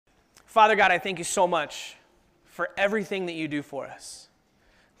Father God, I thank you so much for everything that you do for us.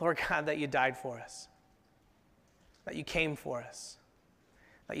 Lord God, that you died for us, that you came for us,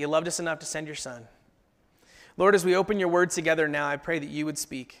 that you loved us enough to send your Son. Lord, as we open your word together now, I pray that you would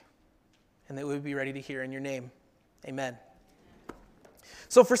speak and that we would be ready to hear in your name. Amen.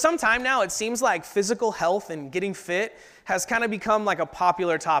 So for some time now, it seems like physical health and getting fit has kind of become like a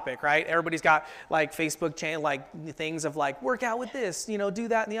popular topic, right? Everybody's got like Facebook channel, like things of like, work out with this, do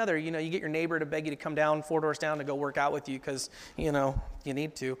that and the other. You get your neighbor to beg you to come down 4 doors down to go work out with you because, you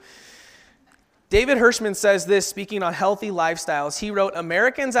need to. David Hirschman says this, speaking on healthy lifestyles. He wrote,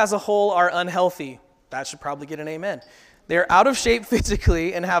 Americans as a whole are unhealthy. That should probably get an amen. They're out of shape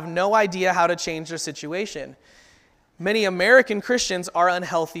physically and have no idea how to change their situation. Many American Christians are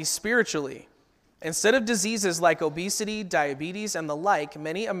unhealthy spiritually. Instead of diseases like obesity, diabetes, and the like,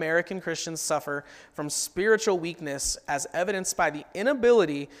 many American Christians suffer from spiritual weakness as evidenced by the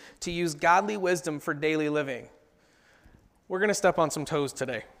inability to use godly wisdom for daily living. We're going to step on some toes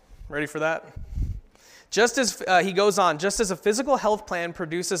today. Ready for that? Just as he goes on, just as a physical health plan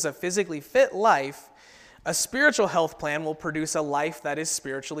produces a physically fit life, a spiritual health plan will produce a life that is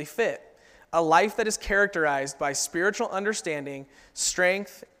spiritually fit. A life that is characterized by spiritual understanding,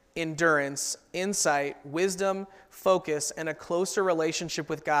 strength, endurance, insight, wisdom, focus, and a closer relationship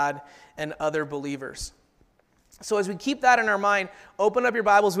with God and other believers. So as we keep that in our mind, open up your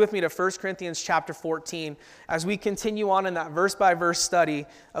Bibles with me to 1 Corinthians chapter 14 as we continue on in that verse-by-verse study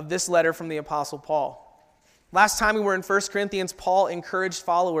of this letter from the Apostle Paul. Last time we were in 1 Corinthians, Paul encouraged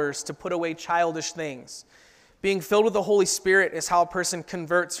followers to put away childish things. Being filled with the Holy Spirit is how a person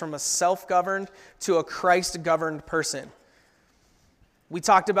converts from a self-governed to a Christ-governed person. We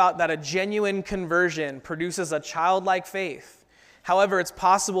talked about that a genuine conversion produces a childlike faith. However, it's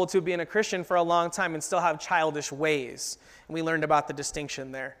possible to be a Christian for a long time and still have childish ways. And we learned about the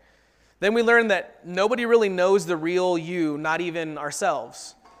distinction there. Then we learned that nobody really knows the real you, not even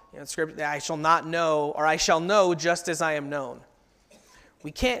ourselves. Scripture, I shall not know, or I shall know just as I am known. We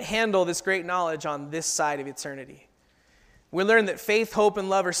can't handle this great knowledge on this side of eternity. We learn that faith, hope,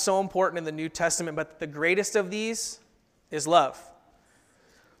 and love are so important in the New Testament, but the greatest of these is love.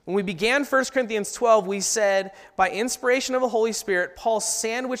 When we began 1 Corinthians 12, we said, by inspiration of the Holy Spirit, Paul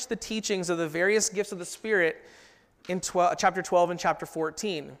sandwiched the teachings of the various gifts of the Spirit in chapter 12 and chapter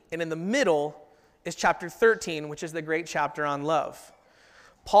 14. And in the middle is chapter 13, which is the great chapter on love.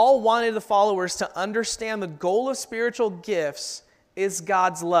 Paul wanted the followers to understand the goal of spiritual gifts is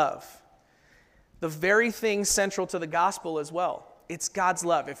God's love. The very thing central to the gospel as well. It's God's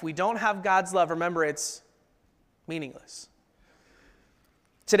love. If we don't have God's love, remember it's meaningless.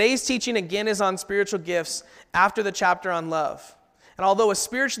 Today's teaching again is on spiritual gifts after the chapter on love. And although a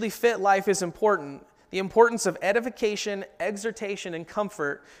spiritually fit life is important, the importance of edification, exhortation, and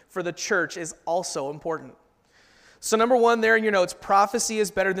comfort for the church is also important. So number one there in your notes, prophecy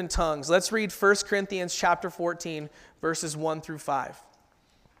is better than tongues. Let's read 1 Corinthians chapter 14, verses 1 through 5.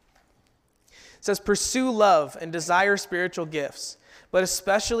 It says, pursue love and desire spiritual gifts, but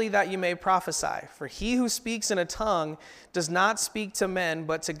especially that you may prophesy. For he who speaks in a tongue does not speak to men,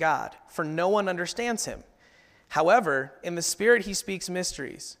 but to God, for no one understands him. However, in the Spirit he speaks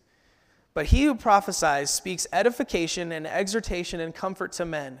mysteries. But he who prophesies speaks edification and exhortation and comfort to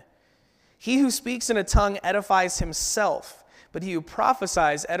men. He who speaks in a tongue edifies himself, but he who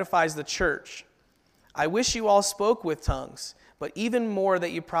prophesies edifies the church. I wish you all spoke with tongues, but even more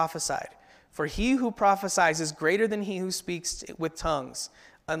that you prophesied. For he who prophesies is greater than he who speaks with tongues,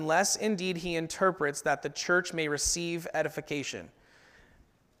 unless indeed he interprets that the church may receive edification.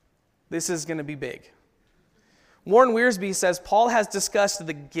 This is going to be big. Warren Wiersbe says Paul has discussed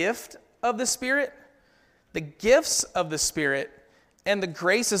the gift of the Spirit, the gifts of the Spirit, and the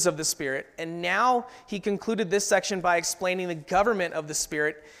graces of the Spirit. And now he concluded this section by explaining the government of the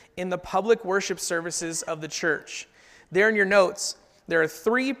Spirit in the public worship services of the church. There in your notes, there are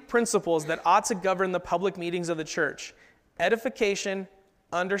 3 principles that ought to govern the public meetings of the church: edification,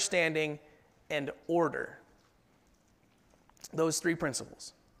 understanding, and order. Those 3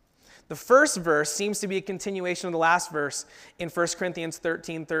 principles. The first verse seems to be a continuation of the last verse in 1 Corinthians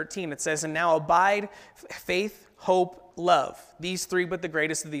 13:13. It says, and now abide faith, hope, love. These 3, but the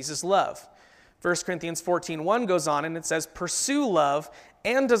greatest of these is love. 1 Corinthians 14:1 goes on and it says, pursue love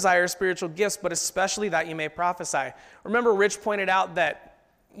and desire spiritual gifts, but especially that you may prophesy. Remember, Rich pointed out that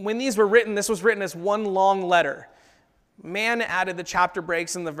when these were written, this was written as one long letter. Man added the chapter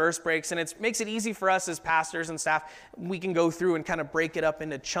breaks and the verse breaks, and it makes it easy for us as pastors and staff. We can go through and kind of break it up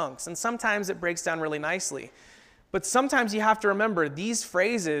into chunks, and sometimes it breaks down really nicely. But sometimes you have to remember these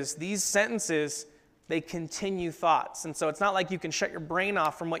phrases, these sentences, They continue thoughts. And so it's not like you can shut your brain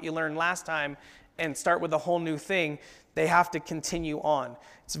off from what you learned last time and start with a whole new thing. They have to continue on.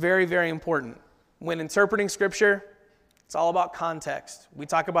 It's very, very important. When interpreting Scripture, it's all about context. We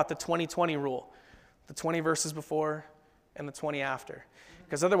talk about the 20-20 rule, the 20 verses before and the 20 after.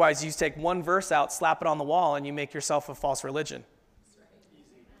 Because otherwise, you take one verse out, slap it on the wall, and you make yourself a false religion.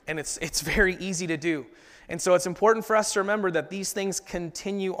 And it's very easy to do. And so it's important for us to remember that these things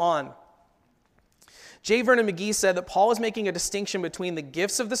continue on. J. Vernon McGee said that Paul is making a distinction between the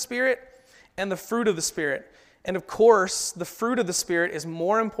gifts of the Spirit and the fruit of the Spirit. And of course, the fruit of the Spirit is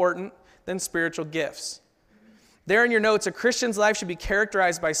more important than spiritual gifts. There in your notes, a Christian's life should be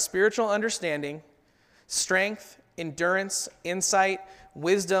characterized by spiritual understanding, strength, endurance, insight,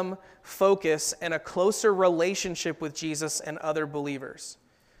 wisdom, focus, and a closer relationship with Jesus and other believers.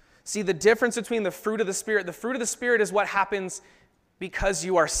 See, the difference between the fruit of the Spirit is what happens because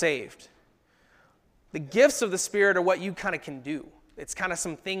you are saved. The gifts of the Spirit are what you kind of can do. It's kind of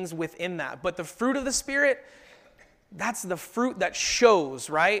some things within that. But the fruit of the Spirit, that's the fruit that shows,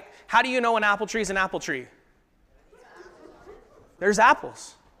 right? How do you know an apple tree is an apple tree? There's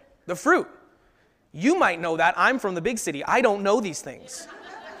apples. The fruit. You might know that. I'm from the big city. I don't know these things.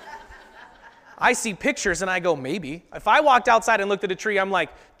 I see pictures and I go, maybe. If I walked outside and looked at a tree, I'm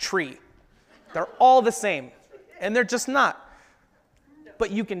like, tree. They're all the same. And they're just not. But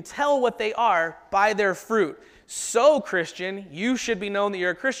you can tell what they are by their fruit. So, Christian, you should be known that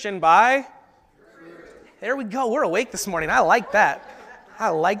you're a Christian by... There we go. We're awake this morning. I like that. I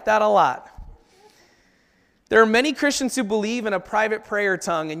like that a lot. There are many Christians who believe in a private prayer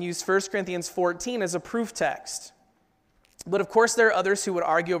tongue and use 1 Corinthians 14 as a proof text. But of course, there are others who would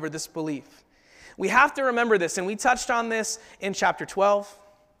argue over this belief. We have to remember this, and we touched on this in chapter 12.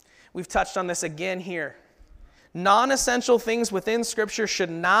 We've touched on this again here. Non-essential things within Scripture should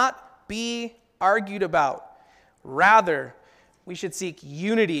not be argued about. Rather, we should seek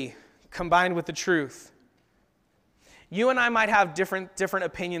unity combined with the truth. You and I might have different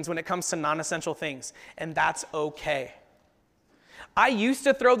opinions when it comes to non-essential things, and that's okay. I used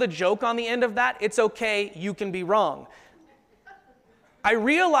to throw the joke on the end of that, it's okay, you can be wrong. I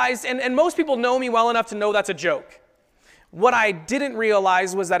realized, and most people know me well enough to know that's a joke. What I didn't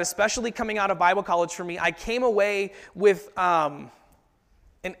realize was that, especially coming out of Bible college for me, I came away with an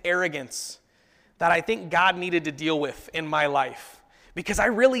arrogance that I think God needed to deal with in my life. Because I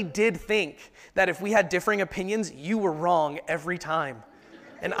really did think that if we had differing opinions, you were wrong every time.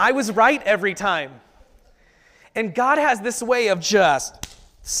 And I was right every time. And God has this way of just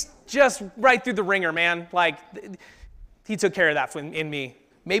right through the ringer, man. Like, he took care of that in me.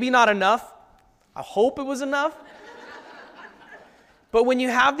 Maybe not enough. I hope it was enough. But when you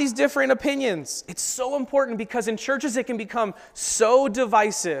have these different opinions, it's so important because in churches it can become so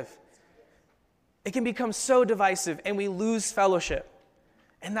divisive. It can become so divisive and we lose fellowship.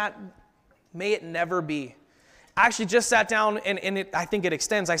 And that, may it never be. I actually just sat down, and I think it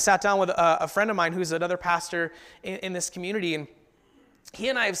extends. I sat down with a friend of mine who's another pastor in this community, and he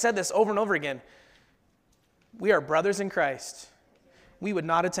and I have said this over and over again. We are brothers in Christ. We would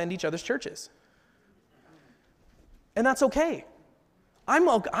not attend each other's churches. And that's okay. I'm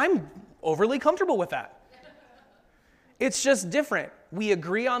overly comfortable with that. It's just different. We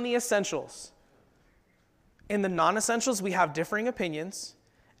agree on the essentials. In the non-essentials, we have differing opinions,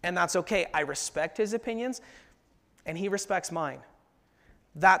 and that's okay. I respect his opinions, and he respects mine.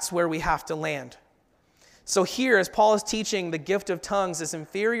 That's where we have to land. So here, as Paul is teaching, the gift of tongues is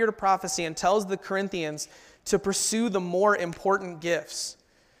inferior to prophecy and tells the Corinthians to pursue the more important gifts.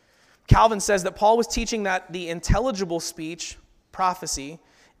 Calvin says that Paul was teaching that the intelligible speech, prophecy,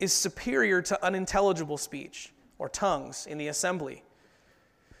 is superior to unintelligible speech, or tongues, in the assembly.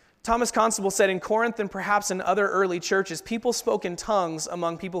 Thomas Constable said, in Corinth and perhaps in other early churches, people spoke in tongues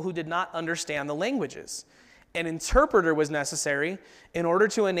among people who did not understand the languages. An interpreter was necessary in order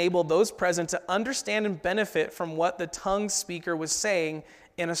to enable those present to understand and benefit from what the tongue speaker was saying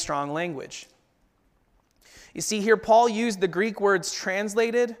in a strong language. You see here, Paul used the Greek words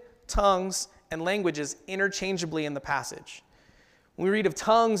translated, tongues, and languages interchangeably in the passage. When we read of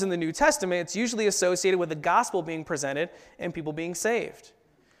tongues in the New Testament, it's usually associated with the gospel being presented and people being saved.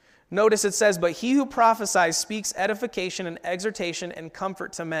 Notice it says, but he who prophesies speaks edification and exhortation and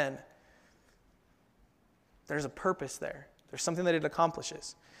comfort to men. There's a purpose there. There's something that it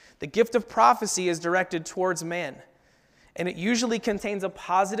accomplishes. The gift of prophecy is directed towards men, and it usually contains a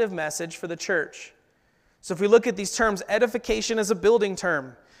positive message for the church. So if we look at these terms, edification is a building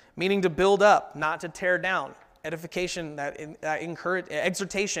term, meaning to build up, not to tear down. Edification,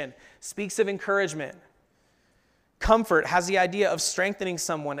 exhortation, speaks of encouragement. Comfort has the idea of strengthening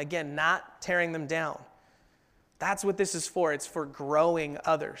someone, again, not tearing them down. That's what this is for. It's for growing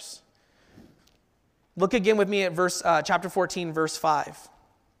others. Look again with me at chapter 14, verse 5.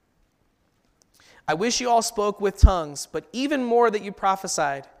 I wish you all spoke with tongues, but even more that you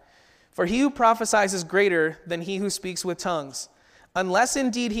prophesied. For he who prophesies is greater than he who speaks with tongues, unless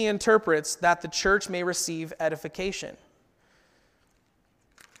indeed he interprets, that the church may receive edification.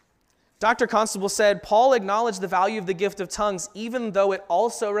 Dr. Constable said, Paul acknowledged the value of the gift of tongues, even though it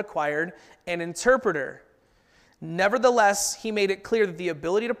also required an interpreter. Nevertheless, he made it clear that the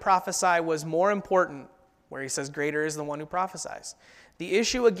ability to prophesy was more important, where he says greater is the one who prophesies. The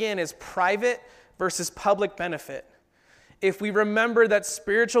issue, again, is private versus public benefit. If we remember that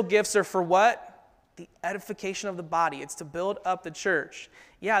spiritual gifts are for what? The edification of the body. It's to build up the church.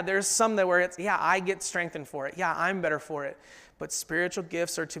 Yeah, there's some that where it's, yeah, I get strengthened for it. Yeah, I'm better for it. But spiritual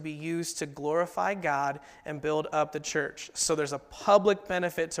gifts are to be used to glorify God and build up the church. So there's a public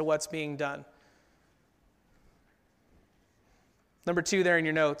benefit to what's being done. Number 2 there in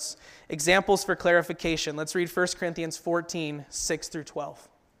your notes, examples for clarification. Let's read 1 Corinthians 14, 6 through 12.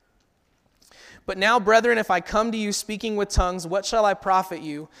 But now, brethren, if I come to you speaking with tongues, what shall I profit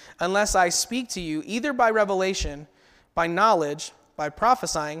you, unless I speak to you either by revelation, by knowledge, by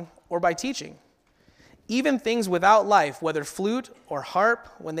prophesying, or by teaching? Even things without life, whether flute or harp,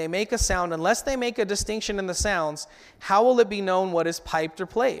 when they make a sound, unless they make a distinction in the sounds, how will it be known what is piped or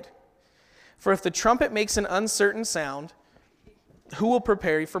played? For if the trumpet makes an uncertain sound, who will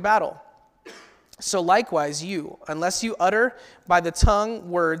prepare you for battle? So likewise you, unless you utter by the tongue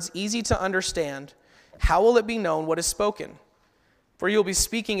words easy to understand, how will it be known what is spoken? For you will be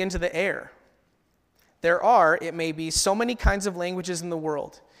speaking into the air. There are, it may be, so many kinds of languages in the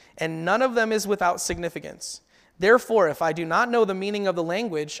world, and none of them is without significance. Therefore, if I do not know the meaning of the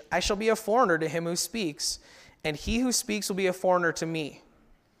language, I shall be a foreigner to him who speaks, and he who speaks will be a foreigner to me.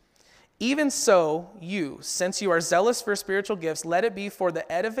 Even so, you, since you are zealous for spiritual gifts, let it be for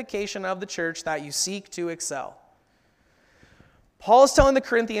the edification of the church that you seek to excel. Paul is telling the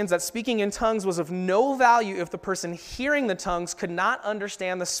Corinthians that speaking in tongues was of no value if the person hearing the tongues could not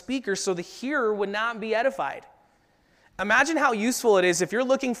understand the speaker, so the hearer would not be edified. Imagine how useful it is if you're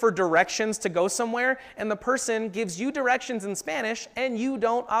looking for directions to go somewhere and the person gives you directions in Spanish and you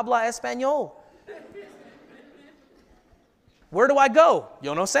don't habla español. Where do I go?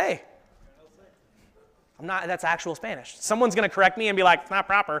 Yo no sé. That's actual Spanish. Someone's going to correct me and be like, it's not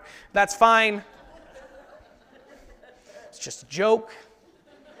proper. That's fine. It's just a joke.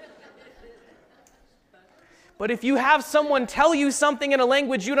 But if you have someone tell you something in a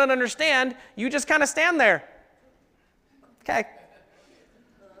language you don't understand, you just kind of stand there. Okay.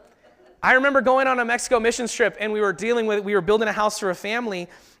 I remember going on a Mexico missions trip, and we were building a house for a family,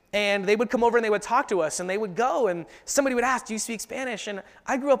 and they would come over and they would talk to us, and they would go, and somebody would ask, do you speak Spanish? And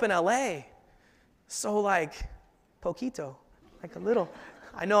I grew up in LA. So like, poquito, like a little.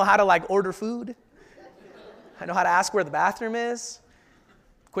 I know how to like order food. I know how to ask where the bathroom is,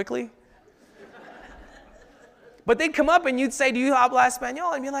 quickly. But they'd come up and you'd say, do you habla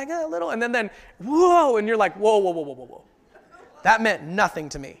español? And you're like, a little. And then, whoa, and you're like, whoa. That meant nothing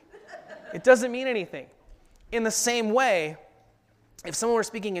to me. It doesn't mean anything. In the same way, if someone were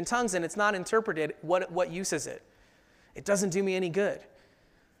speaking in tongues and it's not interpreted, what use is it? It doesn't do me any good.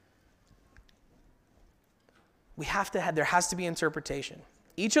 There has to be interpretation.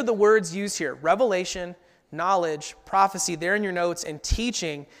 Each of the words used here, revelation, knowledge, prophecy, there in your notes, and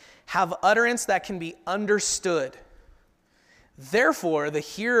teaching, have utterance that can be understood. Therefore, the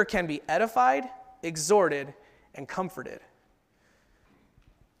hearer can be edified, exhorted, and comforted.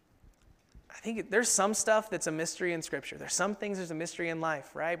 I think there's some stuff that's a mystery in Scripture. There's some things there's a mystery in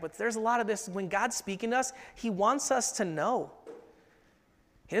life, right? But there's a lot of this. When God's speaking to us, He wants us to know.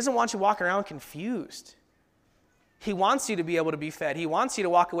 He doesn't want you walking around confused. He wants you to be able to be fed. He wants you to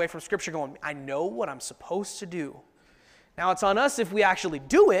walk away from Scripture going, I know what I'm supposed to do. Now, it's on us if we actually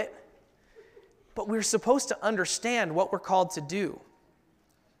do it, but we're supposed to understand what we're called to do.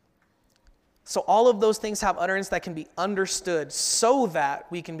 So all of those things have utterance that can be understood so that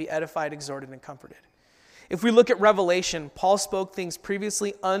we can be edified, exhorted, and comforted. If we look at Revelation, Paul spoke things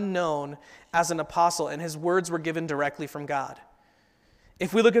previously unknown as an apostle, and his words were given directly from God.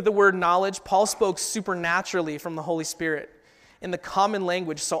 If we look at the word knowledge, Paul spoke supernaturally from the Holy Spirit in the common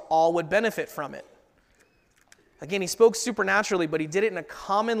language so all would benefit from it. Again, he spoke supernaturally, but he did it in a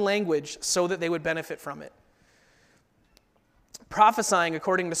common language so that they would benefit from it. Prophesying,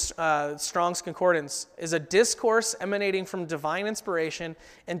 according to Strong's Concordance, is a discourse emanating from divine inspiration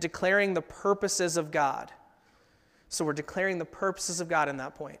and declaring the purposes of God. So we're declaring the purposes of God in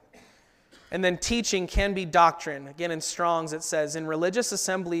that point. And then teaching can be doctrine. Again, in Strong's it says, in religious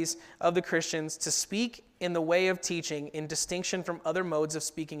assemblies of the Christians, to speak in the way of teaching in distinction from other modes of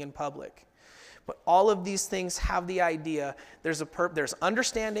speaking in public. But all of these things have the idea, there's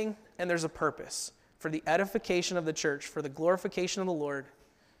understanding and there's a purpose for the edification of the church, for the glorification of the Lord.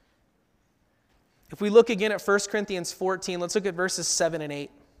 If we look again at 1 Corinthians 14, let's look at verses 7 and 8.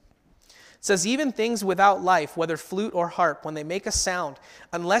 It says, even things without life, whether flute or harp, when they make a sound,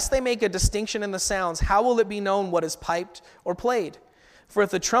 unless they make a distinction in the sounds, how will it be known what is piped or played? For if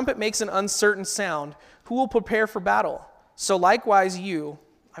the trumpet makes an uncertain sound, who will prepare for battle? So likewise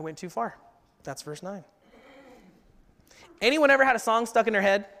I went too far. That's verse 9. Anyone ever had a song stuck in their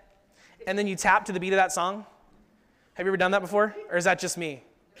head, and then you tap to the beat of that song? Have you ever done that before? Or is that just me?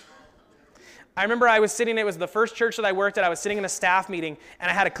 I remember it was the first church that I worked at, I was sitting in a staff meeting, and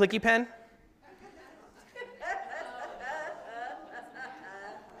I had a clicky pen.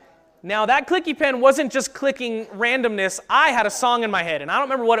 Now, that clicky pen wasn't just clicking randomness. I had a song in my head, and I don't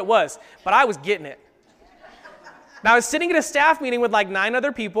remember what it was, but I was getting it. Now, I was sitting at a staff meeting with like 9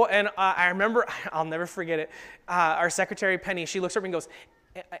 other people, and I remember, I'll never forget it, our secretary, Penny, she looks over and goes,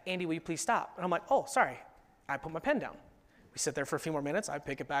 Andy, will you please stop? And I'm like, oh, sorry. I put my pen down. We sit there for a few more minutes. I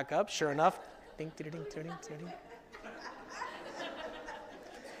pick it back up. Sure enough, ding, ding, ding, ding, ding, ding.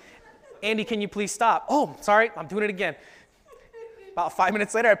 Andy, can you please stop? Oh, sorry, I'm doing it again. About 5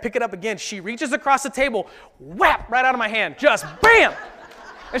 minutes later, I pick it up again. She reaches across the table, whap, right out of my hand, just bam!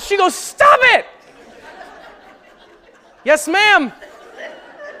 And she goes, stop it! Yes, ma'am.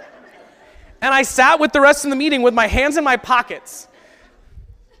 And I sat with the rest of the meeting with my hands in my pockets.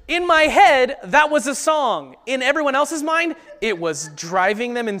 In my head, that was a song. In everyone else's mind, it was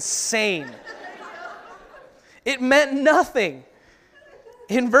driving them insane. It meant nothing.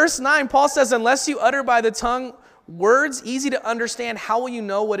 In verse 9, Paul says, unless you utter by the tongue words easy to understand, how will you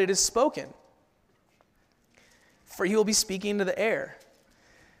know what it is spoken? For you will be speaking to the air.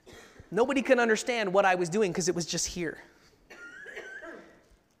 Nobody could understand what I was doing because it was just here.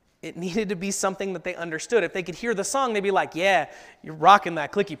 It needed to be something that they understood. If they could hear the song, they'd be like, yeah, you're rocking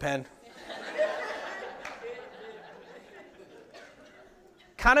that clicky pen.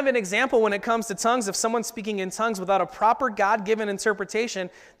 Kind of an example when it comes to tongues, if someone's speaking in tongues without a proper God-given interpretation,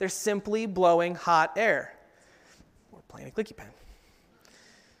 they're simply blowing hot air. We're playing a clicky pen.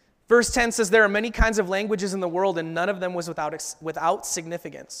 Verse 10 says, there are many kinds of languages in the world, and none of them was without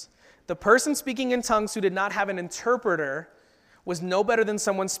significance. The person speaking in tongues who did not have an interpreter was no better than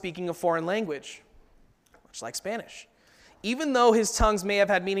someone speaking a foreign language, much like Spanish. Even though his tongues may have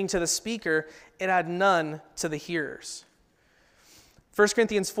had meaning to the speaker, it had none to the hearers. 1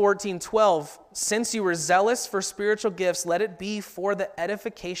 Corinthians 14:12, since you were zealous for spiritual gifts, let it be for the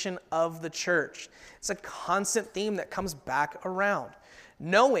edification of the church. It's a constant theme that comes back around.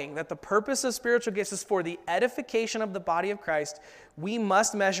 Knowing that the purpose of spiritual gifts is for the edification of the body of Christ, we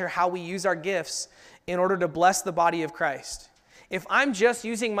must measure how we use our gifts in order to bless the body of Christ. If I'm just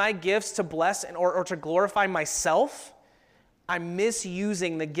using my gifts to bless or to glorify myself, I'm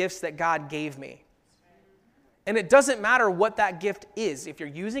misusing the gifts that God gave me. And it doesn't matter what that gift is. If you're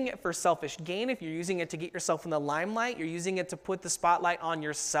using it for selfish gain, if you're using it to get yourself in the limelight, you're using it to put the spotlight on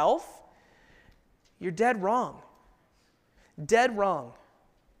yourself, you're dead wrong. Dead wrong.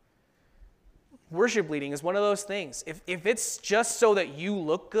 Worship leading is one of those things. If it's just so that you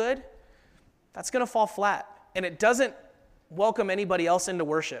look good, that's going to fall flat. And it doesn't welcome anybody else into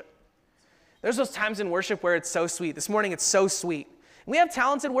worship. There's those times in worship where it's so sweet. This morning it's so sweet. We have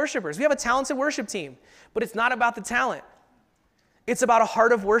talented worshipers. We have a talented worship team. But it's not about the talent. It's about a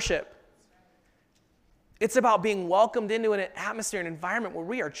heart of worship. It's about being welcomed into an atmosphere, an environment where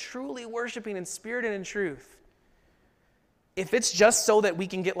we are truly worshiping in spirit and in truth. If it's just so that we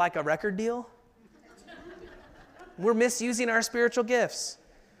can get like a record deal, we're misusing our spiritual gifts.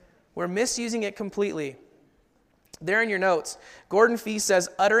 We're misusing it completely. There in your notes, Gordon Fee says,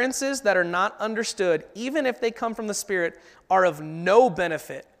 utterances that are not understood, even if they come from the Spirit, are of no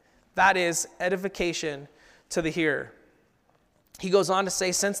benefit. That is edification to the hearer. He goes on to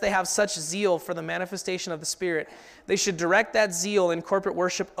say, since they have such zeal for the manifestation of the Spirit, they should direct that zeal in corporate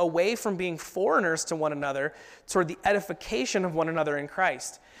worship away from being foreigners to one another toward the edification of one another in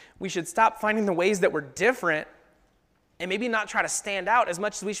Christ. We should stop finding the ways that we're different and maybe not try to stand out as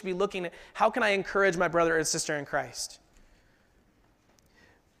much as we should be looking at how can I encourage my brother and sister in Christ.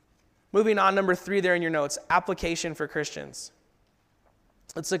 Moving on, number 3 there in your notes, application for Christians.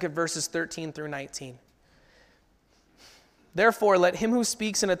 Let's look at verses 13 through 19. Therefore, let him who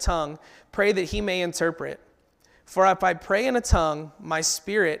speaks in a tongue pray that he may interpret. For if I pray in a tongue, my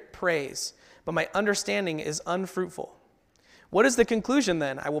spirit prays, but my understanding is unfruitful. What is the conclusion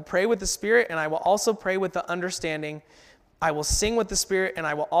then? I will pray with the Spirit, and I will also pray with the understanding. I will sing with the Spirit, and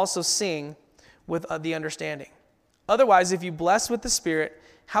I will also sing with the understanding. Otherwise, if you bless with the Spirit,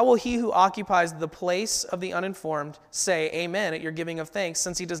 how will he who occupies the place of the uninformed say amen at your giving of thanks,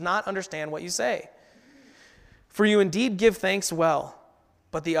 since he does not understand what you say? For you indeed give thanks well,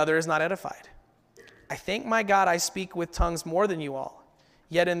 but the other is not edified. I thank my God I speak with tongues more than you all.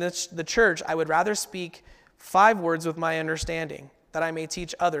 Yet in the church I would rather speak 5 words with my understanding, that I may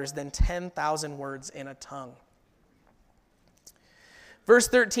teach others, than 10,000 words in a tongue. Verse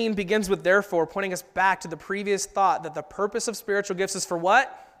 13 begins with therefore, pointing us back to the previous thought that the purpose of spiritual gifts is for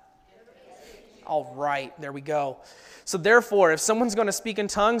what? All right, there we go. So therefore, if someone's going to speak in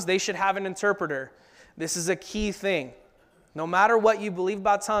tongues, they should have an interpreter. This is a key thing. No matter what you believe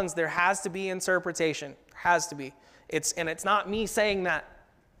about tongues, there has to be interpretation. There has to be. It's not me saying that.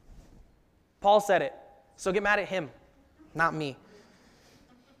 Paul said it. So get mad at him, not me.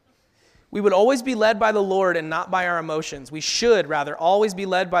 We would always be led by the Lord and not by our emotions. We should, rather, always be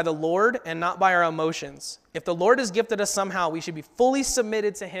led by the Lord and not by our emotions. If the Lord has gifted us somehow, we should be fully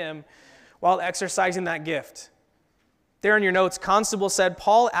submitted to him while exercising that gift. There in your notes, Constable said,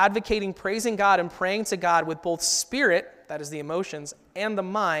 Paul advocating praising God and praying to God with both spirit, that is the emotions, and the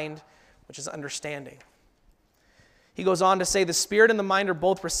mind, which is understanding. He goes on to say the spirit and the mind are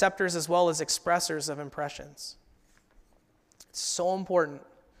both receptors as well as expressors of impressions. It's so important.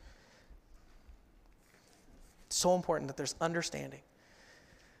 It's so important that there's understanding.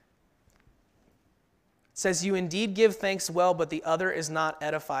 It says, you indeed give thanks well, but the other is not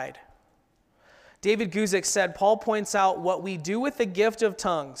edified. David Guzik said, Paul points out what we do with the gift of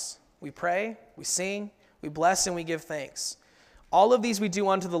tongues. We pray, we sing, we bless, and we give thanks. All of these we do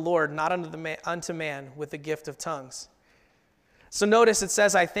unto the Lord, not unto man, with the gift of tongues. So notice it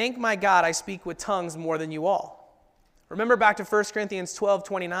says, I thank my God I speak with tongues more than you all. Remember back to 1 Corinthians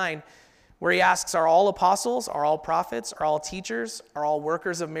 12:29, where he asks, are all apostles, are all prophets, are all teachers, are all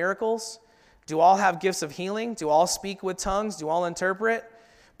workers of miracles? Do all have gifts of healing? Do all speak with tongues? Do all interpret?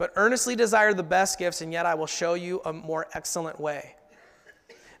 But earnestly desire the best gifts, and yet I will show you a more excellent way.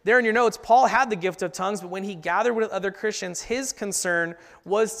 There in your notes, Paul had the gift of tongues, but when he gathered with other Christians, his concern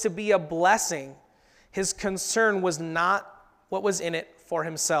was to be a blessing. His concern was not what was in it for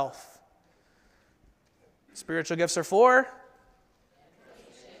himself. Spiritual gifts are for?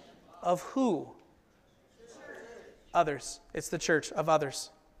 Of who? Others. It's the church of others.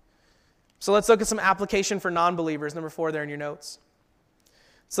 So let's look at some application for non-believers. Number 4 there in your notes.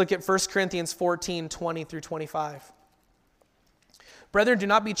 Let's look at 1 Corinthians 14:20 through 25. Brethren, do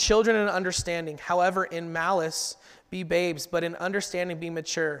not be children in understanding. However, in malice be babes, but in understanding be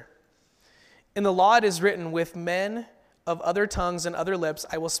mature. In the law it is written, with men of other tongues and other lips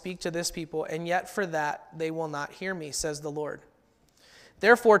I will speak to this people, and yet for that they will not hear me, says the Lord.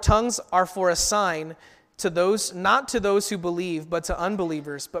 Therefore, tongues are for a sign to those, not to those who believe, but to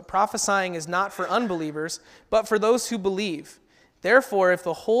unbelievers. But prophesying is not for unbelievers, but for those who believe. Therefore, if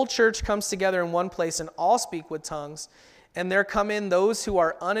the whole church comes together in one place and all speak with tongues, and there come in those who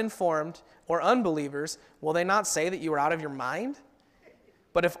are uninformed or unbelievers, will they not say that you are out of your mind?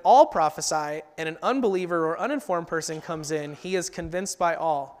 But if all prophesy, and an unbeliever or uninformed person comes in, he is convinced by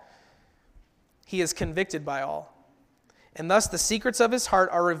all. He is convicted by all. And thus the secrets of his heart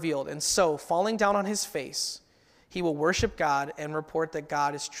are revealed. And so, falling down on his face, he will worship God and report that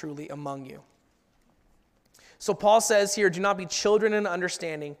God is truly among you. So Paul says here, do not be children in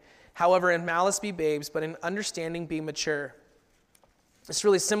understanding. However, in malice be babes, but in understanding be mature. It's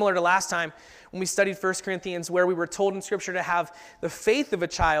really similar to last time when we studied 1 Corinthians, where we were told in Scripture to have the faith of a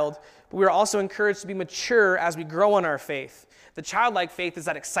child, but we were also encouraged to be mature as we grow in our faith. The childlike faith is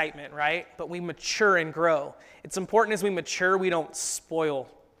that excitement, right? But we mature and grow. It's important as we mature, we don't spoil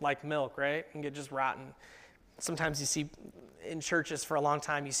like milk, right? And get just rotten. Sometimes you see in churches for a long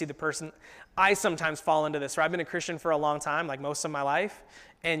time, you see the person, I sometimes fall into this, right? I've been a Christian for a long time, like most of my life,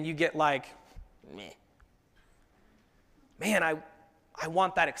 and you get like, meh. Man, I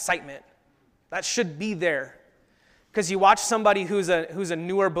want that excitement. That should be there. Because you watch somebody who's a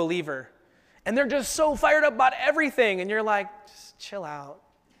newer believer, and they're just so fired up about everything, and you're like, just chill out.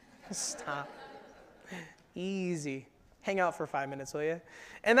 Stop. Easy. Hang out for 5 minutes, will you?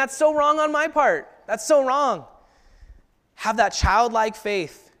 And that's so wrong on my part. That's so wrong. Have that childlike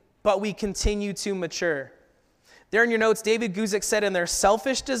faith, but we continue to mature. There in your notes, David Guzik said, in their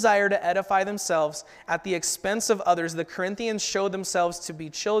selfish desire to edify themselves at the expense of others, the Corinthians showed themselves to be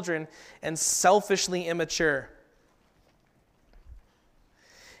children and selfishly immature.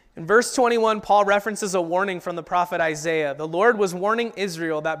 In verse 21, Paul references a warning from the prophet Isaiah. The Lord was warning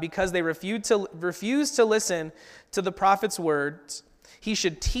Israel that because they refused to listen to the prophet's words, he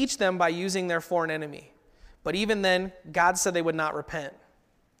should teach them by using their foreign enemy. But even then, God said they would not repent.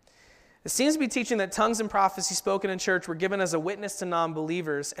 It seems to be teaching that tongues and prophecy spoken in church were given as a witness to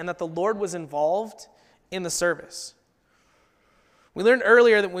non-believers and that the Lord was involved in the service. We learned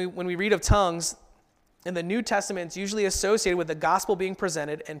earlier that when we read of tongues in the New Testament, it's usually associated with the gospel being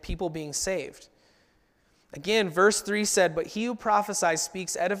presented and people being saved. Again, verse 3 said, "But he who prophesies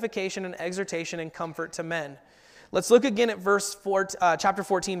speaks edification and exhortation and comfort to men." Let's look again at chapter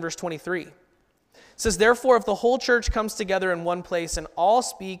 14, verse 23. It says, "Therefore, if the whole church comes together in one place and all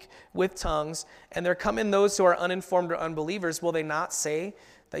speak with tongues, and there come in those who are uninformed or unbelievers, will they not say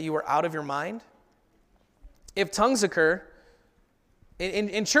that you are out of your mind?" If tongues occur,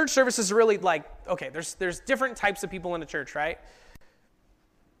 in church services, really like, okay, there's different types of people in the church, right?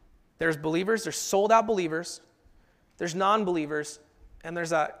 There's believers, there's sold out believers, there's non-believers, and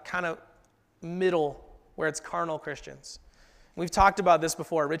there's a kind of middle where it's carnal Christians. We've talked about this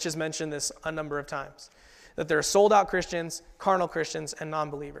before. Rich has mentioned this a number of times, that there are sold out Christians, carnal Christians, and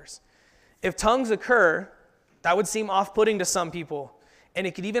non-believers. If tongues occur, that would seem off-putting to some people, and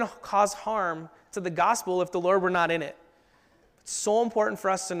it could even cause harm to the gospel if the Lord were not in it. It's so important for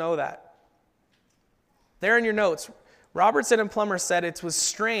us to know that. There in your notes, Robertson and Plummer said it was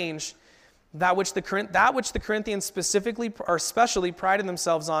strange that which the Corinthians specifically or especially prided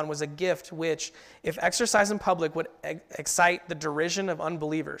themselves on was a gift which, if exercised in public, would excite the derision of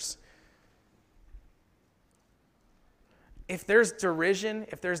unbelievers. If there's derision,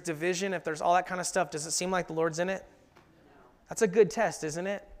 if there's division, if there's all that kind of stuff, does it seem like the Lord's in it? That's a good test, isn't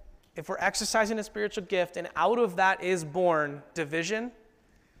it? If we're exercising a spiritual gift and out of that is born division,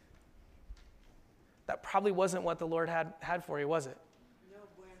 that probably wasn't what the Lord had for you, was it?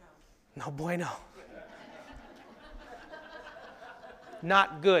 No bueno.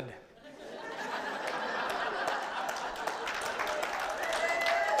 Not good.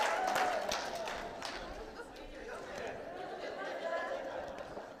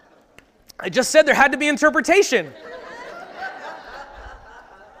 I just said there had to be interpretation.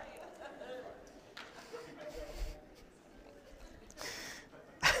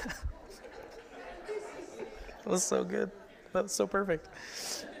 That was so good. That was so perfect.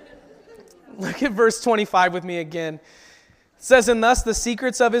 Look at verse 25 with me again. It says, "And thus the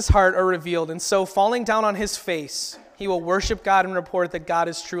secrets of his heart are revealed, and so falling down on his face, he will worship God and report that God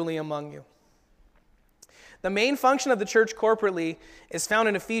is truly among you." The main function of the church corporately is found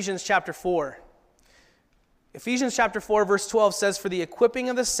in Ephesians chapter 4. Ephesians chapter 4, verse 12 says, "For the equipping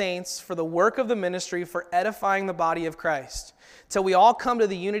of the saints, for the work of the ministry, for edifying the body of Christ, till we all come to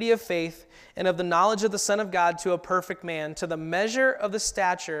the unity of faith and of the knowledge of the Son of God, to a perfect man, to the measure of the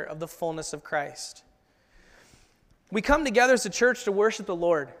stature of the fullness of Christ." We come together as a church to worship the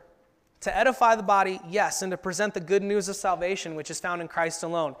Lord, to edify the body, yes, and to present the good news of salvation, which is found in Christ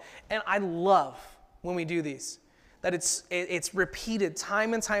alone. And I love when we do these, that it's repeated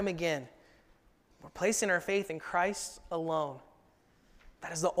time and time again. We're placing our faith in Christ alone.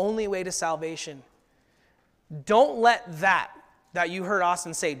 That is the only way to salvation. Don't let that you heard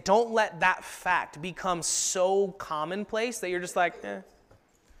Austin say, don't let that fact become so commonplace that you're just like, eh.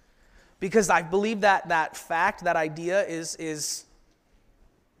 Because I believe that fact, that idea is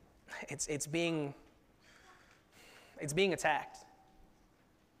being attacked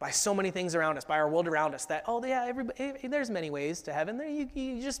by so many things around us, by our world around us, that, oh yeah, there's many ways to heaven.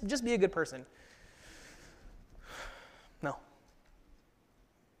 You just be a good person. No.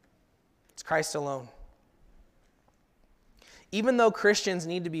 It's Christ alone. Even though Christians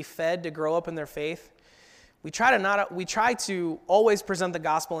need to be fed to grow up in their faith, we try to always present the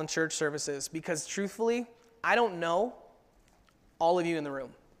gospel in church services because truthfully, I don't know all of you in the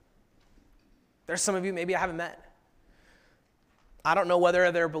room. There's some of you maybe I haven't met. I don't know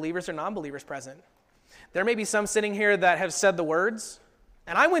whether there are believers or non-believers present. There may be some sitting here that have said the words,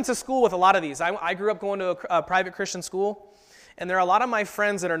 and I went to school with a lot of these. I grew up going to a private Christian school, and there are a lot of my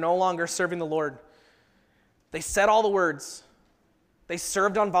friends that are no longer serving the Lord. They said all the words. They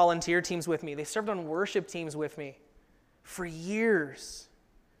served on volunteer teams with me. They served on worship teams with me for years.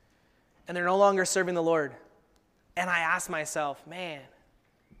 And they're no longer serving the Lord. And I asked myself, man,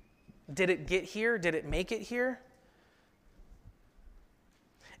 did it get here? Did it make it here?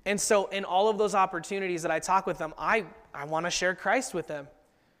 And so in all of those opportunities that I talk with them, I want to share Christ with them.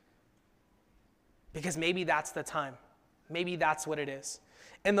 Because maybe that's the time. Maybe that's what it is.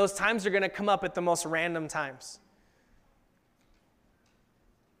 And those times are going to come up at the most random times.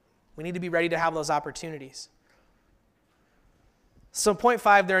 We need to be ready to have those opportunities. So point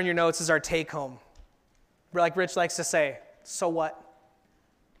 5 there in your notes is our take home. Like Rich likes to say, so what?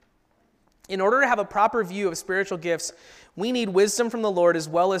 In order to have a proper view of spiritual gifts, we need wisdom from the Lord as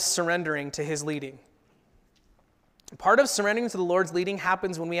well as surrendering to his leading. Part of surrendering to the Lord's leading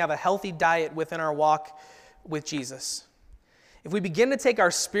happens when we have a healthy diet within our walk with Jesus. If we begin to take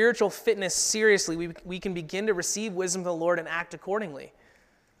our spiritual fitness seriously, we can begin to receive wisdom from the Lord and act accordingly.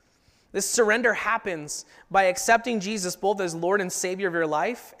 This surrender happens by accepting Jesus both as Lord and Savior of your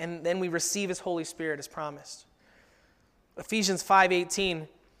life, and then we receive his Holy Spirit as promised. Ephesians 5:18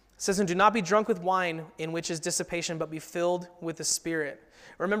 says, "And do not be drunk with wine, in which is dissipation, but be filled with the Spirit."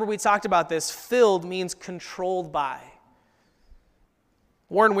 Remember, we talked about this. Filled means controlled by.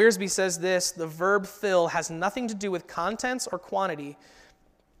 Warren Wiersbe says this, "The verb fill has nothing to do with contents or quantity,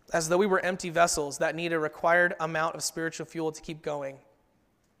 as though we were empty vessels that need a required amount of spiritual fuel to keep going."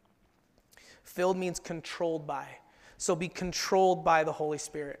 Filled means controlled by. So be controlled by the Holy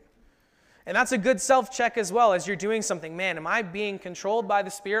Spirit. And that's a good self-check as well as you're doing something. Man, am I being controlled by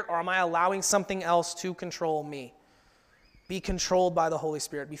the Spirit, or am I allowing something else to control me? Be controlled by the Holy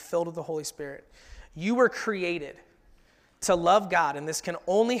Spirit. Be filled with the Holy Spirit. You were created to love God, and this can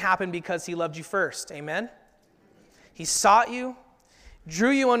only happen because he loved you first. Amen? He sought you, drew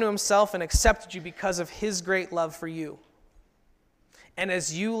you unto himself, and accepted you because of his great love for you. And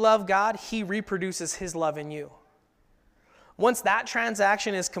as you love God, he reproduces his love in you. Once that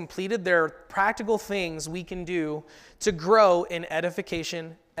transaction is completed, there are practical things we can do to grow in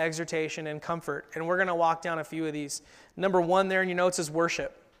edification, exhortation, and comfort. And we're going to walk down a few of these. Number 1 there in your notes is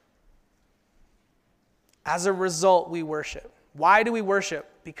worship. As a result, we worship. Why do we worship?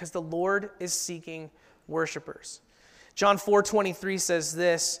 Because the Lord is seeking worshipers. John 4:23 says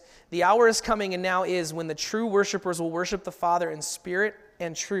this, "The hour is coming and now is when the true worshipers will worship the Father in spirit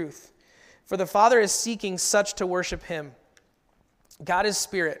and truth. For the Father is seeking such to worship him. God is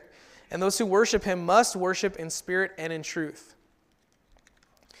spirit, and those who worship him must worship in spirit and in truth."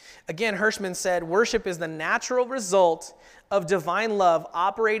 Again, Hirschman said, worship is the natural result of divine love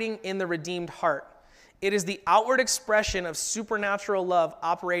operating in the redeemed heart. It is the outward expression of supernatural love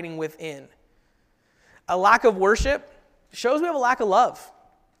operating within. A lack of worship shows we have a lack of love.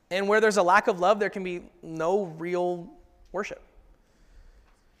 And where there's a lack of love, there can be no real worship.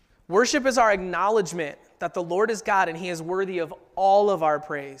 Worship is our acknowledgement that the Lord is God and he is worthy of all of our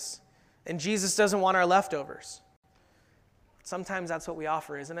praise. And Jesus doesn't want our leftovers. Sometimes that's what we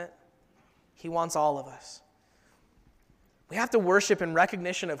offer, isn't it? He wants all of us. We have to worship in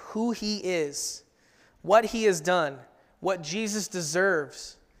recognition of who he is, what he has done, what Jesus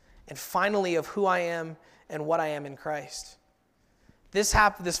deserves, and finally of who I am and what I am in Christ. This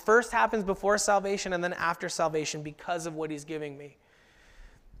first happens before salvation and then after salvation because of what he's giving me.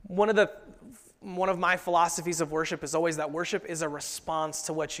 One of my philosophies of worship is always that worship is a response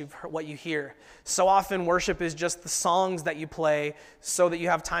to what you hear. So often worship is just the songs that you play so that you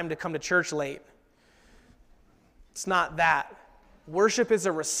have time to come to church late. It's not that. Worship is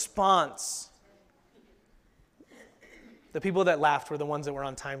a response. The people that laughed were the ones that were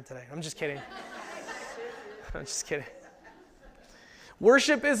on time today. I'm just kidding. I'm just kidding.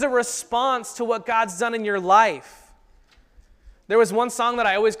 Worship is a response to what God's done in your life. There was one song that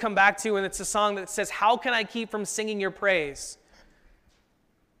I always come back to, and it's a song that says, "How can I keep from singing your praise?"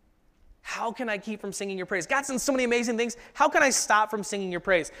 How can I keep from singing your praise? God's done so many amazing things. How can I stop from singing your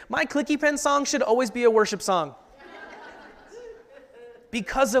praise? My Clicky Pen song should always be a worship song.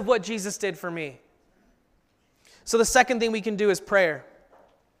 Because of what Jesus did for me. So the second thing we can do is prayer.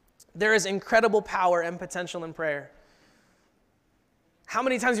 There is incredible power and potential in prayer. How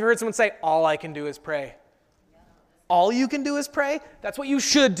many times have you heard someone say, "All I can do is pray"? All you can do is pray? That's what you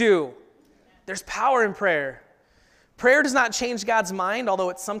should do. There's power in prayer. Prayer does not change God's mind, although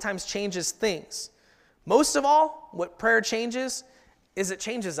it sometimes changes things. Most of all, what prayer changes is it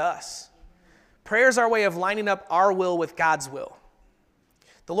changes us. Prayer is our way of lining up our will with God's will.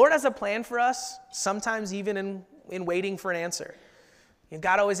 The Lord has a plan for us, sometimes even in waiting for an answer. And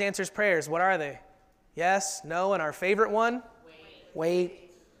God always answers prayers. What are they? Yes, no, and our favorite one?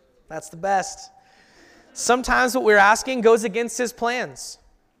 Wait. That's the best. Sometimes what we're asking goes against his plans.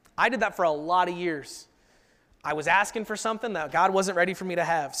 I did that for a lot of years. I was asking for something that God wasn't ready for me to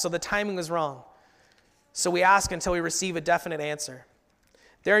have, so the timing was wrong. So we ask until we receive a definite answer.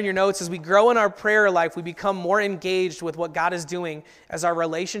 There in your notes, as we grow in our prayer life, we become more engaged with what God is doing as our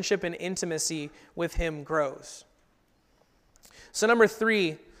relationship and intimacy with him grows. So number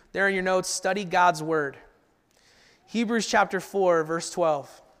 3, there in your notes, study God's word. Hebrews chapter 4, verse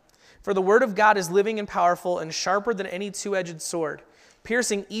 12. "For the word of God is living and powerful and sharper than any two-edged sword,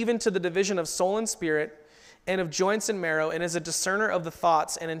 piercing even to the division of soul and spirit, and of joints and marrow, and is a discerner of the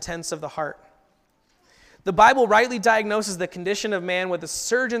thoughts and intents of the heart. The Bible rightly diagnoses the condition of man with a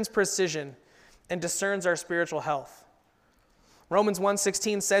surgeon's precision and discerns our spiritual health. Romans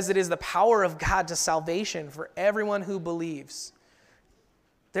 1:16 says it is the power of God to salvation for everyone who believes.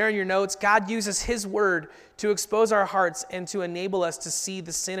 There in your notes, God uses his word to expose our hearts and to enable us to see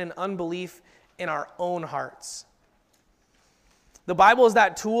the sin and unbelief in our own hearts. The Bible is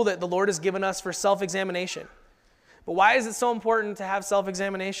that tool that the Lord has given us for self-examination. But why is it so important to have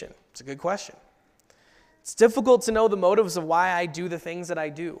self-examination? It's a good question. It's difficult to know the motives of why I do the things that I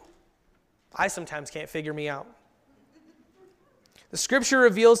do. I sometimes can't figure me out. The Scripture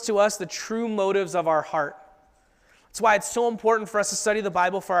reveals to us the true motives of our heart. That's why it's so important for us to study the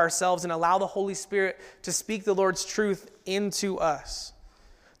Bible for ourselves and allow the Holy Spirit to speak the Lord's truth into us.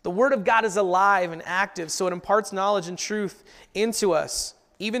 The Word of God is alive and active, so it imparts knowledge and truth into us,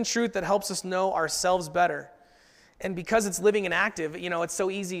 even truth that helps us know ourselves better. And because it's living and active, it's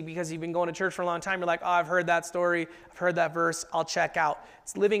so easy because you've been going to church for a long time. You're like, oh, I've heard that story. I've heard that verse. I'll check out.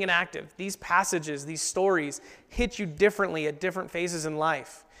 It's living and active. These passages, these stories hit you differently at different phases in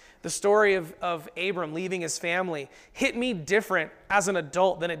life. The story of Abram leaving his family hit me different as an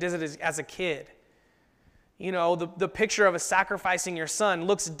adult than it did as a kid. The picture of a sacrificing your son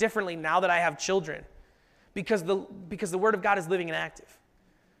looks differently now that I have children because the Word of God is living and active.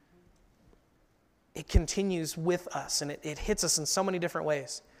 It continues with us, and it hits us in so many different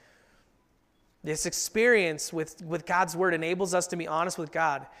ways. This experience with God's Word enables us to be honest with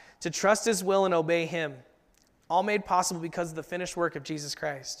God, to trust his will and obey him, all made possible because of the finished work of Jesus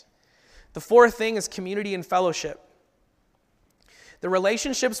Christ. The fourth thing is community and fellowship. The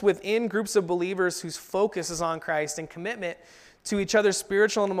relationships within groups of believers whose focus is on Christ and commitment to each other's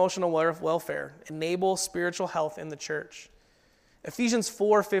spiritual and emotional welfare enable spiritual health in the church. Ephesians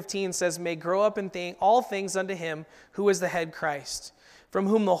 4:15 says, may grow up in all things unto him who is the head, Christ, from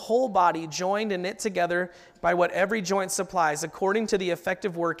whom the whole body, joined and knit together by what every joint supplies, according to the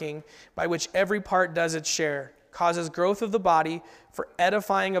effective working by which every part does its share, causes growth of the body for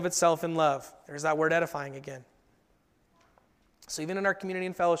edifying of itself in love. There's that word edifying again. So even in our community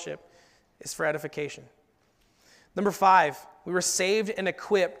and fellowship, it's for edification. Number 5, we were saved and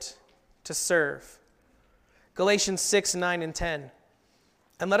equipped to serve. Galatians 6:9 and 10.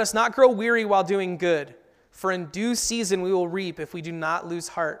 And let us not grow weary while doing good, for in due season we will reap if we do not lose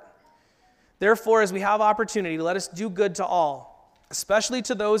heart. Therefore, as we have opportunity, let us do good to all, especially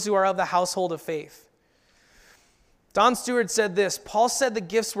to those who are of the household of faith. Don Stewart said this, Paul said the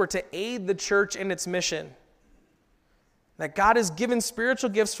gifts were to aid the church in its mission. That God has given spiritual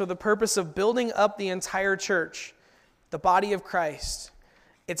gifts for the purpose of building up the entire church, the body of Christ.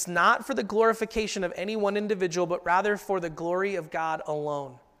 It's not for the glorification of any one individual, but rather for the glory of God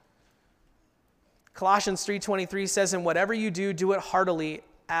alone. Colossians 3:23 says, and whatever you do, do it heartily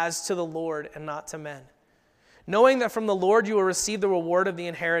as to the Lord and not to men, knowing that from the Lord you will receive the reward of the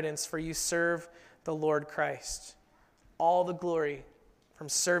inheritance, for you serve the Lord Christ. All the glory from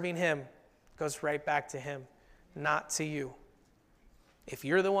serving him goes right back to him, not to you. If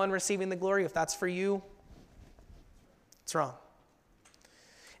you're the one receiving the glory, if that's for you, it's wrong.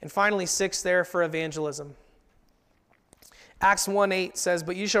 And finally, 6 there for evangelism. Acts 1:8 says,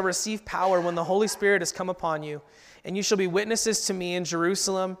 but you shall receive power when the Holy Spirit has come upon you, and you shall be witnesses to me in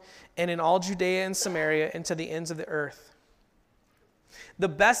Jerusalem and in all Judea and Samaria and to the ends of the earth. The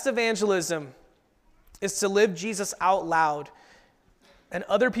best evangelism is to live Jesus out loud, and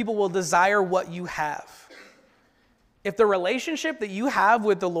other people will desire what you have. If the relationship that you have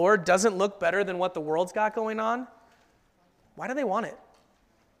with the Lord doesn't look better than what the world's got going on, why do they want it?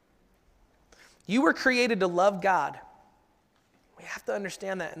 You were created to love God. We have to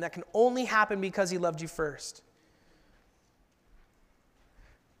understand that, and that can only happen because he loved you first.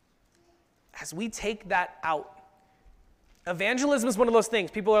 As we take that out, evangelism is one of those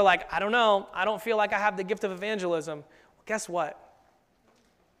things. People are like, I don't know. I don't feel like I have the gift of evangelism. Well, guess what?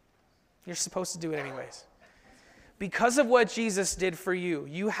 You're supposed to do it anyways. Because of what Jesus did for you,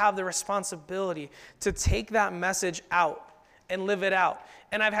 you have the responsibility to take that message out and live it out.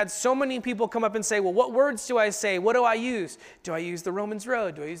 And I've had so many people come up and say, well, what words do I say? What do I use? Do I use the Romans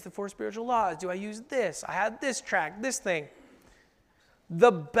Road? Do I use the 4 spiritual laws? Do I use this? I had this track, this thing.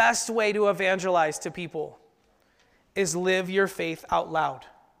 The best way to evangelize to people is live your faith out loud.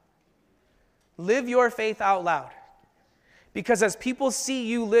 Live your faith out loud. Because as people see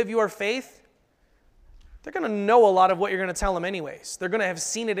you live your faith, they're going to know a lot of what you're going to tell them anyways. They're going to have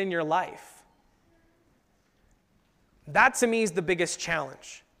seen it in your life. That to me is the biggest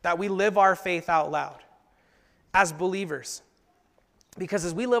challenge, that we live our faith out loud as believers. Because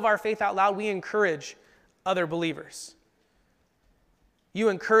as we live our faith out loud, we encourage other believers. You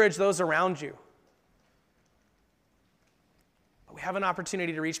encourage those around you. But we have an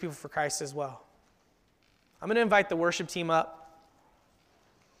opportunity to reach people for Christ as well. I'm going to invite the worship team up.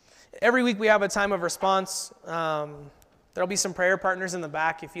 Every week we have a time of response. There'll be some prayer partners in the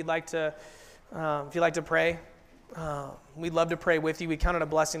back if you'd like to pray. We'd love to pray with you. We count it a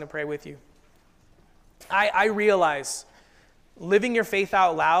blessing to pray with you. I realize living your faith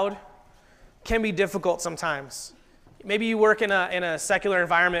out loud can be difficult sometimes. Maybe you work in a secular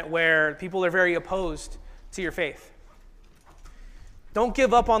environment where people are very opposed to your faith. Don't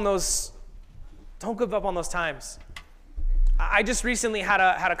give up on those times. I just recently had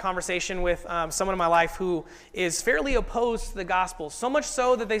a conversation with someone in my life who is fairly opposed to the gospel, so much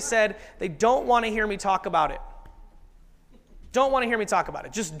so that they said they don't want to hear me talk about it. Don't want to hear me talk about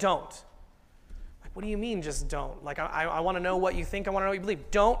it. Just don't. Like, what do you mean, just don't? Like, I want to know what you think. I want to know what you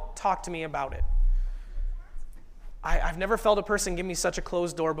believe. Don't talk to me about it. I've never felt a person give me such a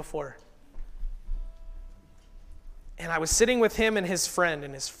closed door before. And I was sitting with him and his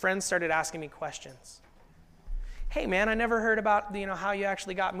friend started asking me questions. Hey, man, I never heard about how you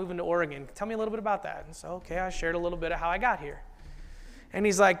actually got moving to Oregon. Tell me a little bit about that. And so, okay, I shared a little bit of how I got here. And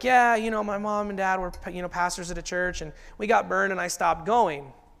he's like, yeah, my mom and dad were pastors at a church, and we got burned, and I stopped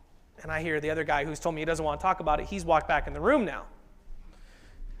going. And I hear the other guy who's told me he doesn't want to talk about it, he's walked back in the room now.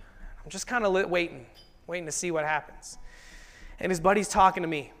 I'm just kind of waiting to see what happens. And his buddy's talking to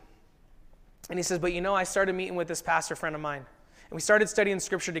me. And he says, but I started meeting with this pastor friend of mine. And we started studying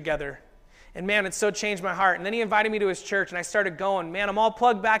scripture together. And man, it so changed my heart. And then he invited me to his church, and I started going. Man, I'm all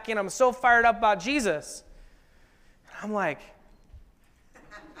plugged back in. I'm so fired up about Jesus. And I'm like,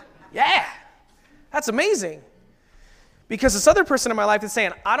 yeah, that's amazing. Because this other person in my life is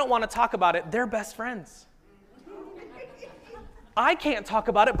saying, I don't want to talk about it. They're best friends. I can't talk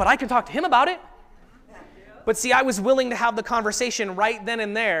about it, but I can talk to him about it. But see, I was willing to have the conversation right then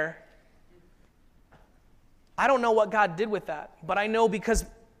and there. I don't know what God did with that, but I know because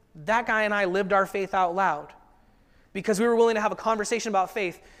that guy and I lived our faith out loud. Because we were willing to have a conversation about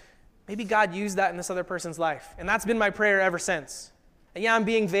faith, maybe God used that in this other person's life. And that's been my prayer ever since. And yeah, I'm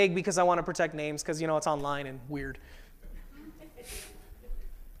being vague because I want to protect names because, it's online and weird.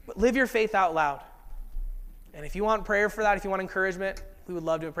 But live your faith out loud. And if you want prayer for that, if you want encouragement, we would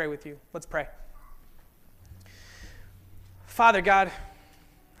love to pray with you. Let's pray. Father God,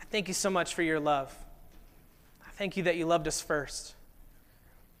 I thank you so much for your love. I thank you that you loved us first.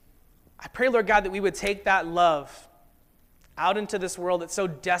 I pray, Lord God, that we would take that love out into this world that so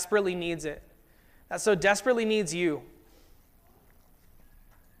desperately needs it, that so desperately needs you.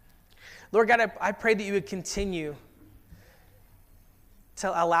 Lord God, I pray that you would continue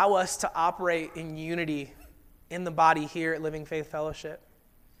to allow us to operate in unity in the body here at Living Faith Fellowship.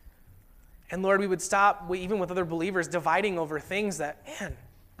 And Lord, we would stop, even with other believers, dividing over things that, man,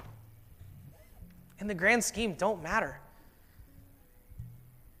 in the grand scheme, don't matter.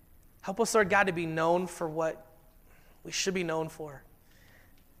 Help us, Lord God, to be known for what we should be known for.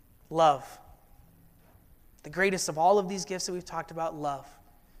 Love. The greatest of all of these gifts that we've talked about, love.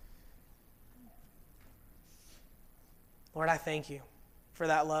 Lord, I thank you for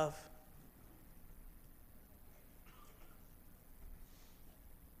that love.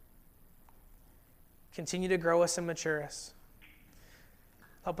 Continue to grow us and mature us.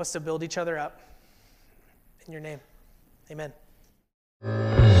 Help us to build each other up. In your name, amen.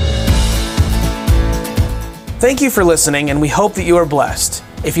 Thank you for listening, and we hope that you are blessed.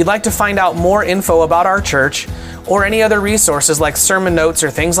 If you'd like to find out more info about our church or any other resources like sermon notes or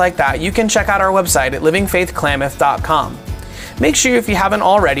things like that, you can check out our website at livingfaithklamath.com. Make sure, if you haven't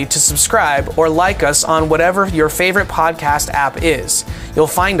already, to subscribe or like us on whatever your favorite podcast app is. You'll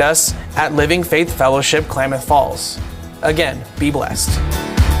find us at Living Faith Fellowship Klamath Falls. Again, be blessed.